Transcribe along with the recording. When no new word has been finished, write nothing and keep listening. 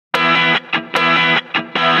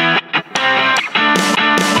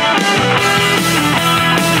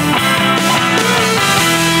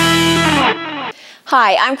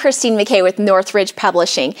Hi, I'm Kristine McKay with Northridge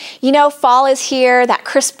Publishing. You know, fall is here, that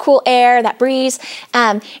crisp, cool air, that breeze.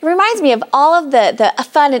 It reminds me of all of the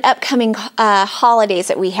fun and upcoming holidays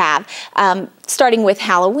that we have, starting with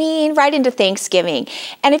Halloween right into Thanksgiving.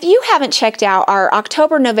 And if you haven't checked out our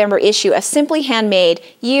October-November issue of Simply Handmade,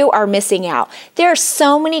 you are missing out. There are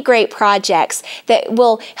so many great projects that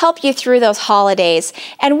will help you through those holidays.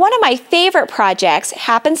 And one of my favorite projects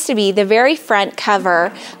happens to be the very front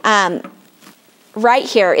cover. Right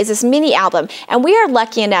here is this mini album, and we are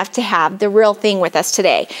lucky enough to have the real thing with us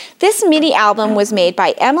today. This mini album was made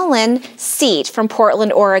by Emmeline Seat from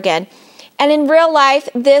Portland, Oregon. And in real life,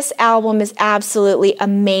 this album is absolutely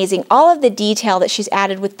amazing. All of the detail that she's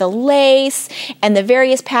added with the lace and the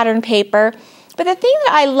various pattern paper. But the thing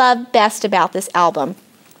that I love best about this album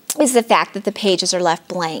is the fact that the pages are left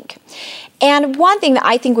blank. And one thing that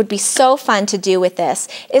I think would be so fun to do with this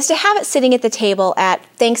is to have it sitting at the table at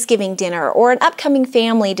Thanksgiving dinner or an upcoming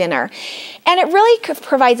family dinner. And it really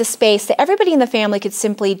provides a space that everybody in the family could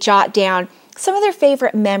simply jot down some of their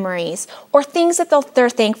favorite memories or things that they're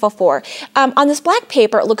thankful for. On this black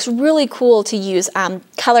paper, it looks really cool to use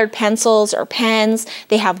colored pencils or pens.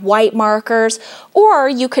 They have white markers, or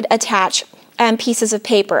you could attach pieces of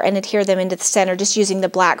paper and adhere them into the center just using the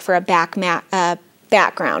black for a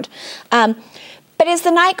background. But as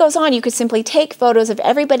the night goes on, you could simply take photos of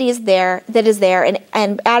everybody that is there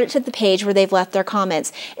and add it to the page where they've left their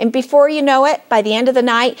comments. And before you know it, by the end of the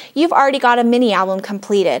night, you've already got a mini album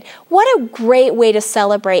completed. What a great way to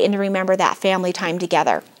celebrate and to remember that family time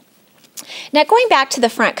together. Now, going back to the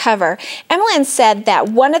front cover, Emmeline said that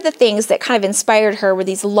one of the things that kind of inspired her were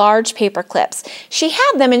these large paper clips. She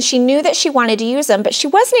had them and she knew that she wanted to use them, but she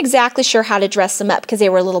wasn't exactly sure how to dress them up because they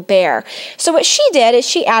were a little bare. So what she did is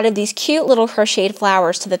she added these cute little crocheted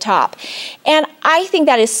flowers to the top. And I think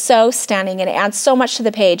that is so stunning and it adds so much to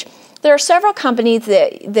the page. There are several companies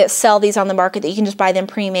that sell these on the market that you can just buy them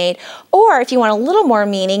pre-made. Or if you want a little more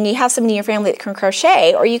meaning, you have somebody in your family that can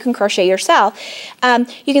crochet, or you can crochet yourself,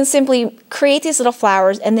 you can simply create these little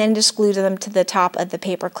flowers and then just glue them to the top of the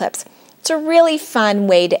paper clips. It's a really fun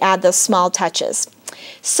way to add those small touches.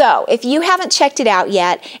 So if you haven't checked it out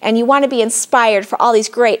yet and you want to be inspired for all these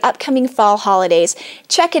great upcoming fall holidays,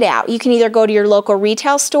 check it out. You can either go to your local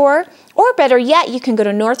retail store, or better yet, you can go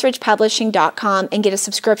to northridgepublishing.com and get a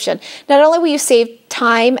subscription. Not only will you save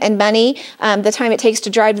time and money, the time it takes to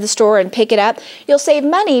drive to the store and pick it up, you'll save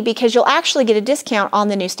money because you'll actually get a discount on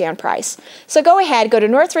the newsstand price. So go ahead, go to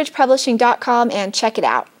northridgepublishing.com and check it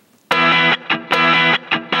out.